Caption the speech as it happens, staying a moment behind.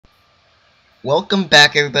Welcome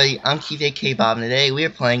back, everybody. I'm Bob, and today we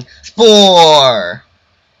are playing SPORE!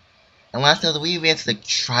 And last episode, we advanced to the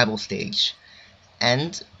tribal stage.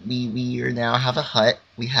 And we now have a hut.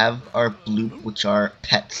 We have our bloop, which are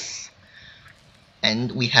pets.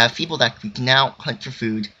 And we have people that we can now hunt for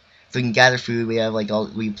food. So we can gather food. We have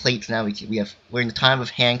we have plates now. We're in the time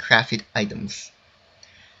of handcrafted items.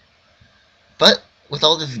 But with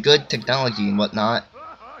all this good technology and whatnot,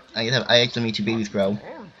 I actually made 2 babies grow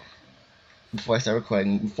before I start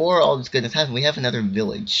recording. Before all this goodness happens, we have another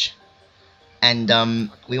village.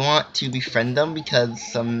 And we want to befriend them because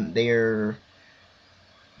they're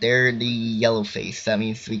the yellow face. That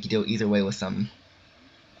means we can do it either way with them.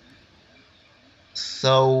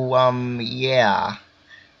 So yeah.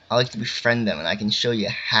 I like to befriend them, and I can show you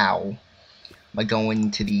how by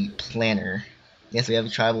going to the planner. Yes, we have a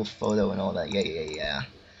tribal photo and all that. Yeah.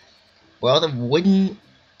 Well, the wooden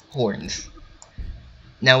horns.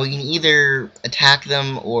 Now we can either attack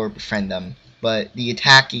them or befriend them, but the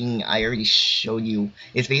attacking I already showed you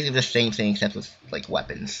is basically the same thing except with like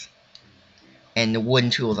weapons. And the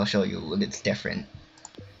wooden tools I'll show you, it's different.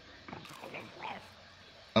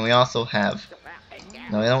 And we also have,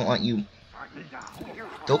 no, I don't want you,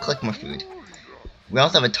 go collect more food. We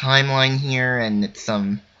also have a timeline here, and it's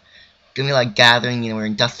gonna be like gathering, we're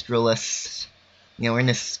industrialists, we're in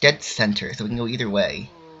a sked center, so we can go either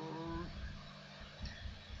way.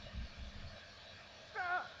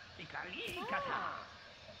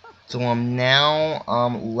 So now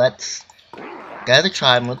let's gather the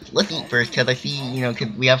tribe. Let's eat first, because I see cause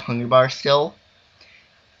we have hunger bars still,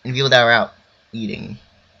 and people that are out eating.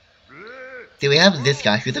 See, we have this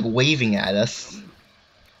guy who's like waving at us.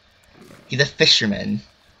 He's a fisherman.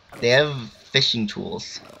 They have fishing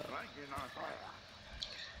tools.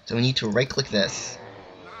 So we need to right click this.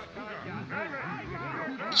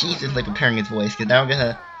 Jesus, like preparing his voice, because now we're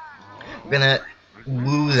gonna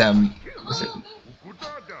woo them.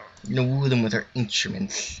 We're gonna woo them with our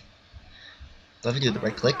instruments. So if we do the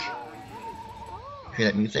right click, hear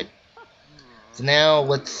that music. So now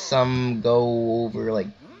let's go over like.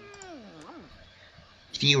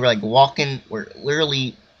 See, we're like walking. We're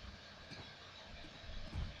literally.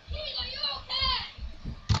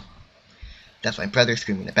 That's my brother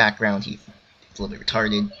screaming in the background. He's a little bit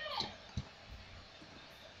retarded.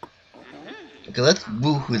 Okay, let's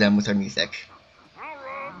woohoo them with our music.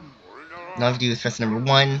 Now if we do is press number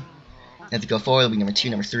 1. As we go forward, it'll be number 2,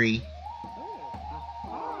 number 3.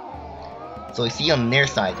 So we see on their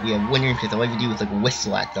side, we have winners, because all we have to do is like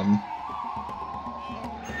whistle at them.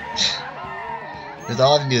 Because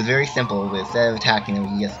all I have to do is very simple, but instead of attacking them, we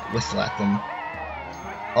can just whistle at them.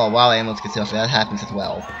 Oh wow, I almost get stuff, that happens as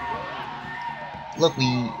well. Look, we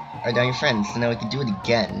are now your friends, so now we can do it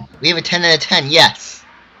again. We have a 10 out of 10, yes!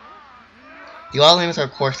 The all limits are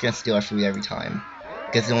of course gonna steal our food every time,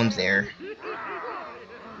 because no one's there.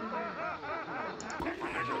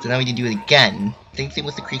 So now we can do it again. Same thing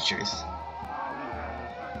with the creatures.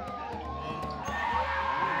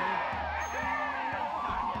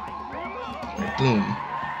 Right, boom.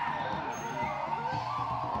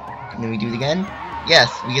 And then we do it again.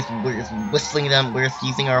 Yes, we're just whistling them. We're just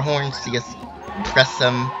using our horns to just impress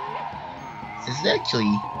them. This is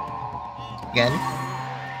actually again.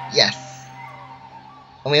 Yes.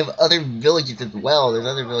 And we have other villages as well. There's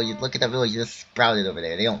other villages. Look at that village just sprouted over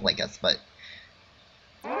there. They don't like us, but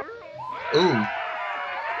ooh.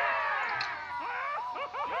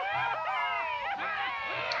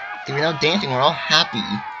 See, we're now dancing. We're all happy.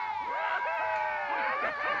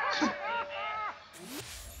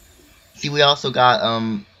 See, we also got,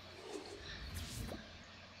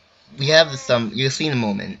 we have this, you'll see in a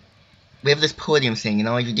moment. We have this podium thing, and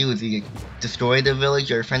all you do is you destroy the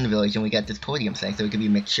village or friend the village, and we get this podium thing, so it could be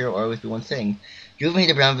a mixture or it could be one thing. You've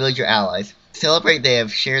made a brown village your allies. To celebrate, they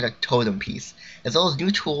have shared a totem piece, as well as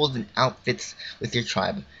new tools and outfits with your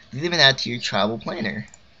tribe. These have been added to your tribal planner.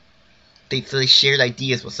 So they shared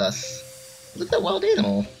ideas with us. Look at that wild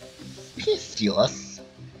animal. You can't steal us.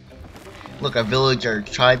 Look, our village, our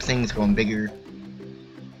tribe thing is growing bigger.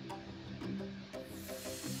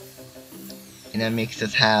 And that makes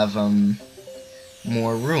us have,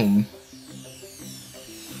 more room.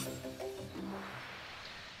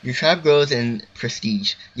 Your tribe grows in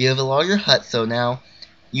prestige. You have a larger hut, so now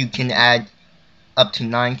you can add up to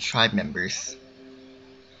 9 tribe members.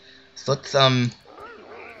 So let's,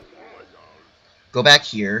 go back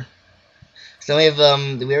here. So we have,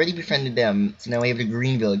 we already befriended them, so now we have the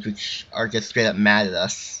green village, which are just straight up mad at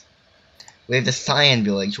us. We have the cyan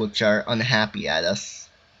village, which are unhappy at us.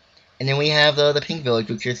 And then we have the pink village,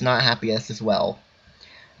 which is not happy at us as well.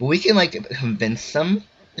 But we can, like, convince them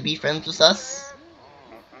to be friends with us.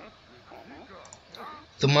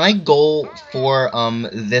 So my goal for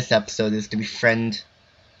this episode is to befriend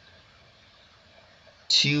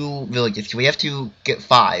 2 villages. So we have to get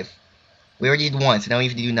 5. We already did 1, so now we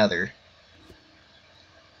have to do another.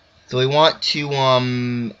 So we want to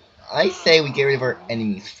I say we get rid of our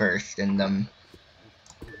enemies first, and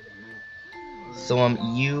so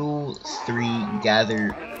you 3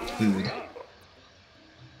 gather food.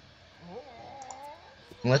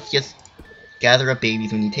 And let's just gather up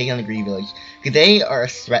babies when you take on the Green Village, because they are a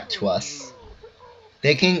threat to us.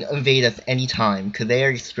 They can invade us anytime, because they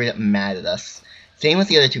are straight up mad at us. Same with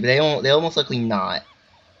the other 2, but they'll most likely not.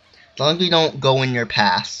 As long as we don't go in their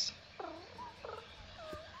pass.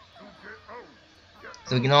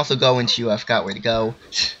 So we can also go into, I forgot where to go.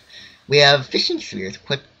 We have fishing spears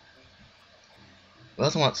equipped. We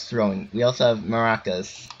also want throwing. We also have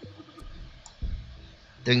maracas.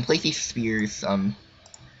 So we can place these spears,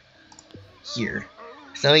 here.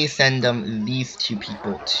 So we send, these 2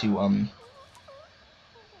 people to,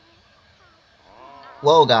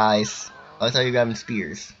 whoa, guys. I thought you were grabbing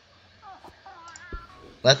spears.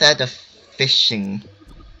 Let's add the fishing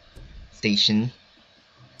station.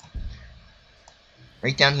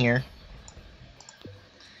 Right down here.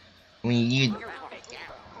 We need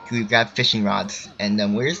to grab fishing rods.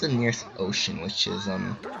 And, where's the nearest ocean? Which is,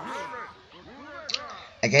 I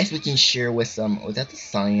guess we can share with, was that the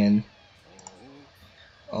cyan?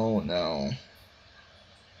 Oh, no.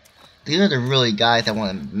 These are the really guys that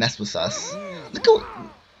want to mess with us. Look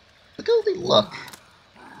how they look.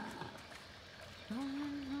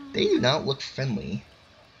 They do not look friendly.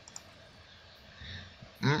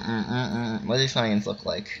 What do the cyans look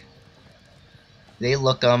like? They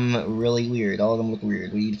look, really weird. All of them look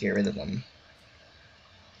weird. We need to get rid of them.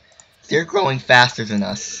 They're growing faster than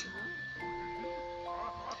us.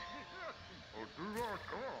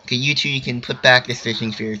 Okay, you 2, you can put back the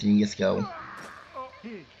fishing spears and you just go.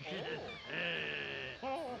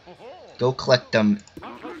 Go collect,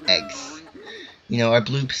 eggs. You know, our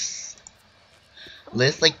bloops.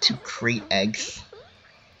 Let's like to create eggs.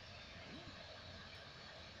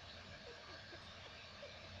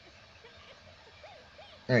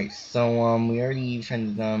 Alright, so, we already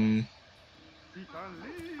friended them.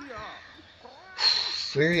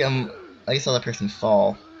 I saw that person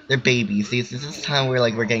fall. They're babies. This is time where,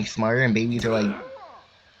 like, we're getting smarter and babies are, like...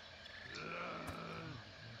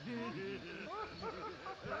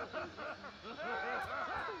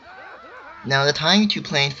 Now, the time to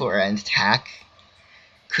plan for an attack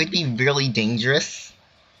could be really dangerous.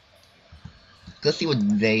 Let's see what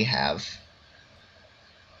they have.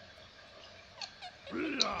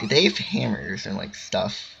 Do they have hammers and, like,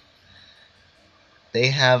 stuff? They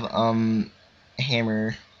have,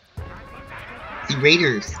 hammer. The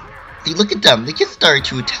raiders. See, look at them. They just started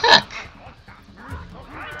to attack.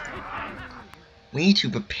 We need to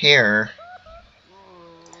prepare.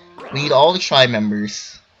 We need all the tribe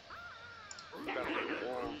members.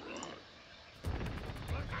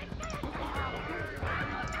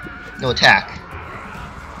 No, attack.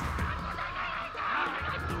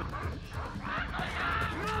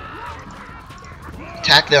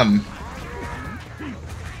 Attack them.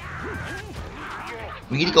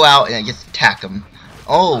 We need to go out and just attack them.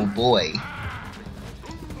 Oh boy.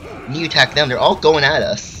 We need to attack them. They're all going at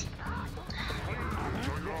us.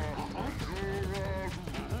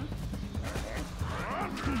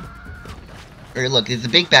 Or look, it's a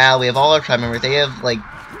big battle. We have all our tribe members. They have like...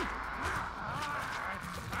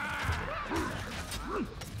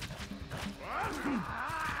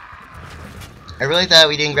 I really thought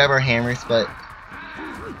we didn't grab our hammers, but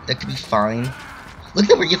that could be fine. Look at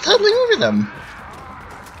them, we're just huddling over them.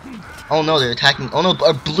 Oh no, they're attacking. Oh no,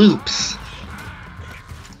 our bloops.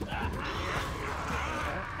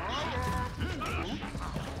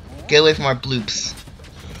 Get away from our bloops.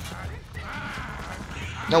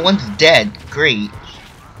 No, one's dead. Great.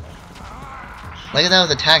 Like that was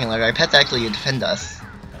attacking. Like our pets actually defend us.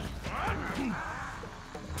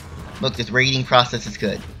 Look, this raiding process is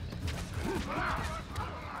good.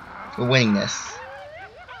 We're winning this.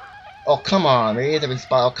 Oh, come on. Raiders have been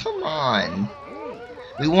spotted. Oh, come on.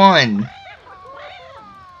 We won.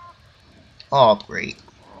 Oh, great.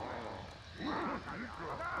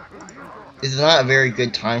 This is not a very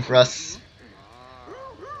good time for us.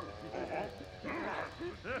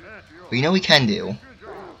 But you know we can do.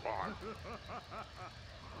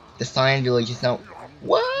 The Cyan Village is now...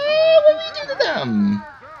 What? What did we do to them?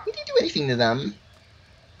 We didn't do anything to them.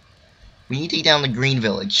 We need to take down the Green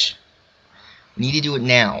Village. We need to do it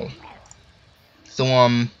now. So,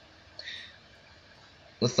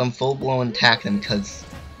 let's full-blown attack them, because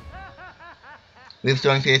we have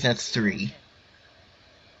throwing spears and that's 3.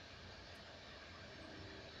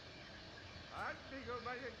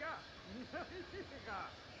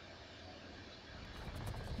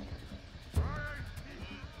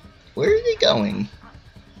 Where are they going?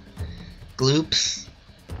 Gloops.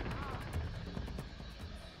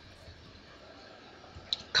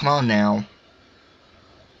 Come on now.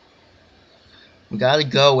 We gotta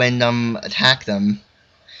go and attack them.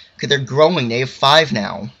 Cause they're growing, they have 5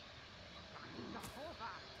 now.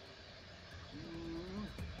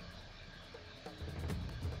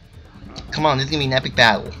 Come on, this is gonna be an epic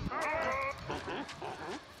battle.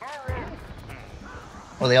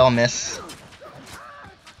 Oh, they all miss.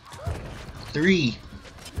 3.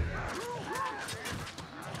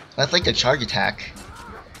 That's like a charge attack.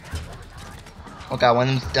 Oh god, one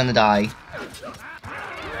of them's gonna die.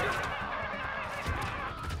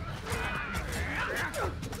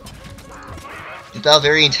 This battle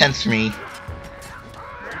very intense for me.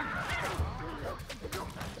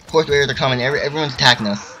 Of course, raiders are coming. Everyone's attacking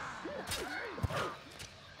us.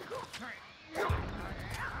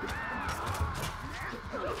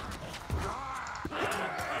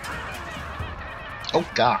 Oh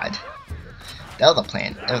god. That was a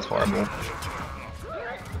plan. That was horrible.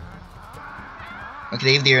 Okay,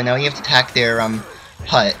 they've there. Now you have to attack their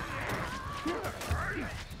hut.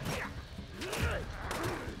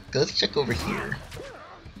 Okay, let's check over here.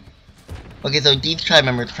 Okay, so these tribe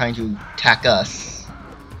members are trying to attack us.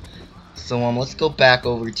 So let's go back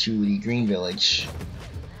over to the green village.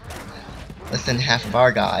 Let's send half of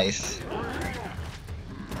our guys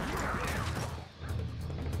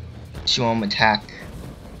to attack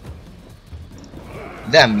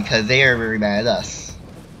them because they are very mad at us.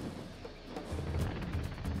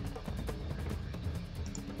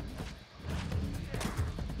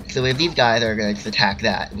 So if these guys are gonna just attack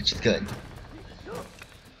that, which is good.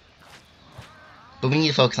 But we need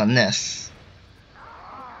to focus on this.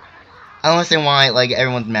 I don't understand why like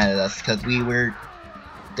everyone's mad at us because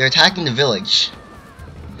they're attacking the village.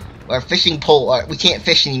 Our fishing pole, we can't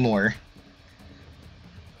fish anymore.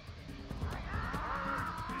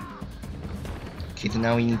 Okay, so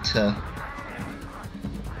now we need to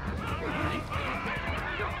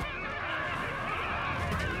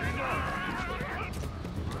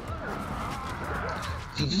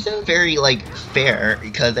see, this isn't very like fair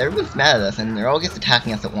because everyone's mad at us and they're all just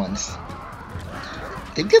attacking us at once.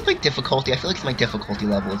 They've got like difficulty. I feel like my difficulty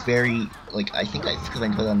level is very like I think it's because I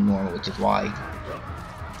put it on normal, which is why.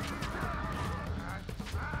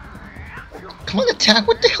 Come on, attack!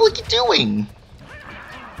 What the hell are you doing?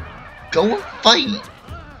 Go and fight!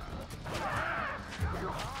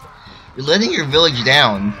 You're letting your village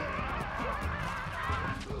down.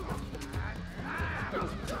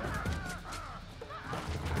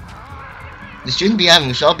 This shouldn't be happening.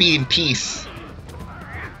 We should all be in peace.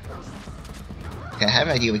 Okay, I have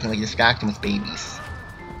an idea. We can like distract them with babies.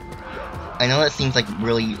 I know that seems like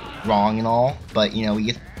really wrong and all, but you know,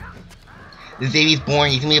 this baby's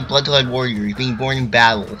born. He's gonna be a blood-blood warrior. He's being born in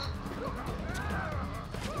battle.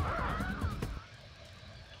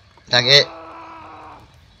 Attack it.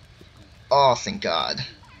 Oh, thank God.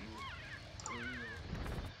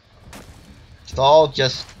 So I'll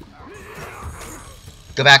just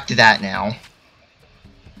go back to that now.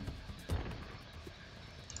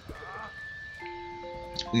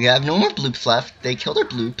 We have no more bloops left. They killed our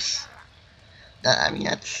bloops. I mean,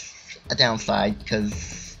 that's a downside,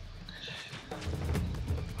 because...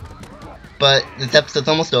 But this episode's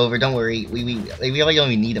almost over, don't worry. We really don't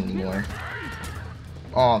even need them anymore.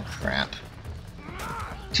 Oh, crap.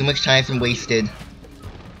 Too much time's been wasted.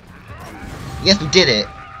 Yes, we did it!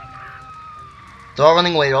 They're all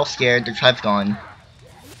running away, they're all scared, their tribe's gone.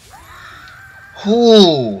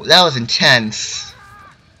 Ooh, that was intense.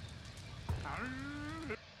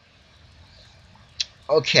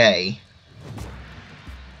 Okay.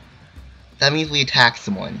 That means we attack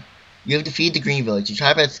someone. You have defeated the Green Village. Your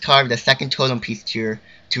tribe has carved a second totem piece to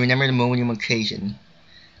remember the moment of occasion.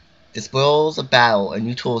 The spoils of battle, a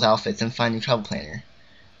new tools, outfits, and find a travel planner.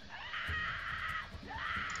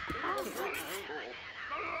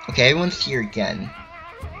 Okay, everyone's here again.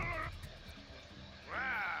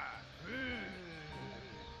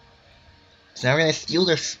 So now we're gonna steal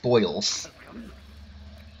their spoils.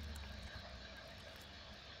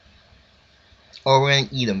 Or we're gonna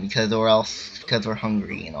eat them because we're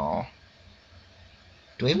hungry and all.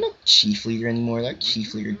 Do we have no chief leader anymore? Did our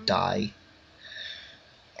chief leader die?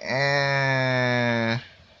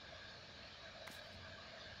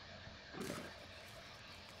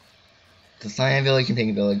 So Cyan Village and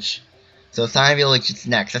Pagan Village. So Cyan Village is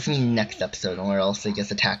next. That's gonna be next episode, or else they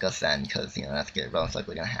just attack us then, because you know that's most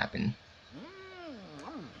likely gonna happen.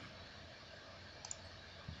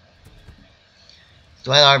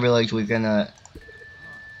 So at our village, we're gonna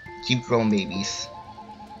Keep growing babies.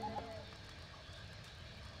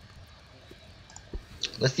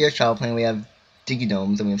 Let's see our child plan. We have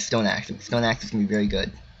Digidomes and we have Stone Axe. Stone Axe is going to be very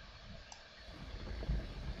good.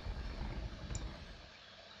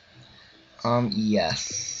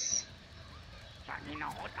 Yes.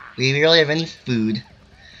 We barely have any food,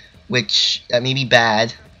 which that may be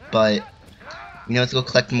bad, but we know let's go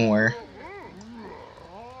collect more.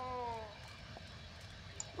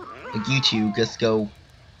 Like you two, just go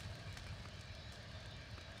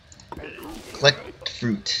collect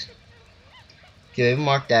fruit. Okay,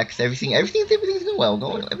 mark that because everything's going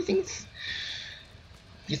well. Everything's.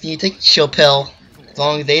 Just need to take a chill pill. As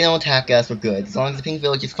long as they don't attack us, we're good. As long as the pink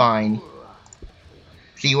village is fine.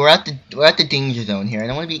 See, we're at the danger zone here. I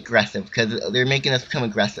don't want to be aggressive because they're making us become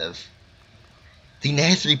aggressive. See, in the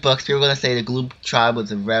history books, we were gonna say the Gloop tribe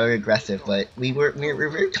was very aggressive, but we're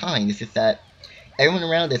very kind. It's just that everyone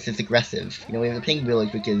around us is aggressive. You know, we have the pink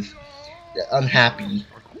village, which is unhappy.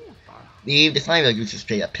 The slime village was just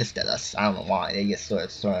straight up pissed at us. I don't know why. They just sort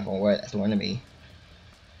of sworn to me.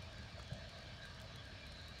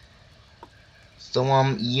 So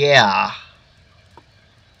yeah.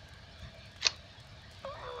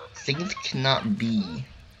 Things cannot be.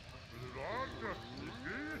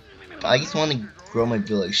 But I just want to grow my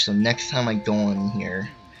village, so next time I go in here,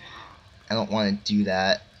 I don't want to do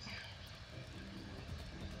that.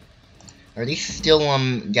 Are they still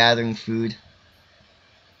gathering food?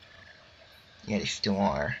 Yeah, they still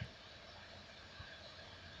are.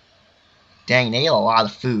 Dang, they ate a lot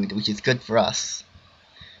of food, which is good for us.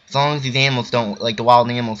 As long as these animals don't, like the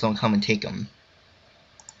wild animals don't come and take them.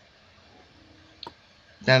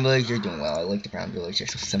 Brown village, you're doing well. I like the brown village, they're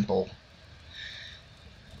so simple.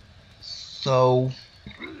 So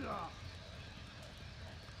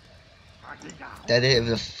that it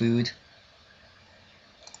was food.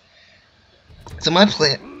 So my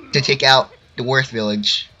plan to take out the worst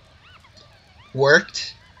village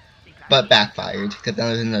worked, but backfired because that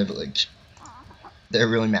was another village. They're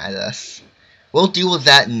really mad at us. We'll deal with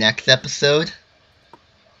that next episode.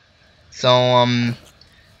 So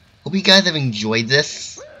hope you guys have enjoyed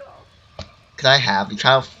this. Cause I have. The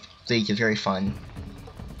trial stage is very fun.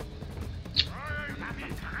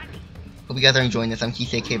 Hope you guys are enjoying this. I'm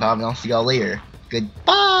K-Bob and I'll see y'all later.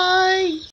 Goodbye!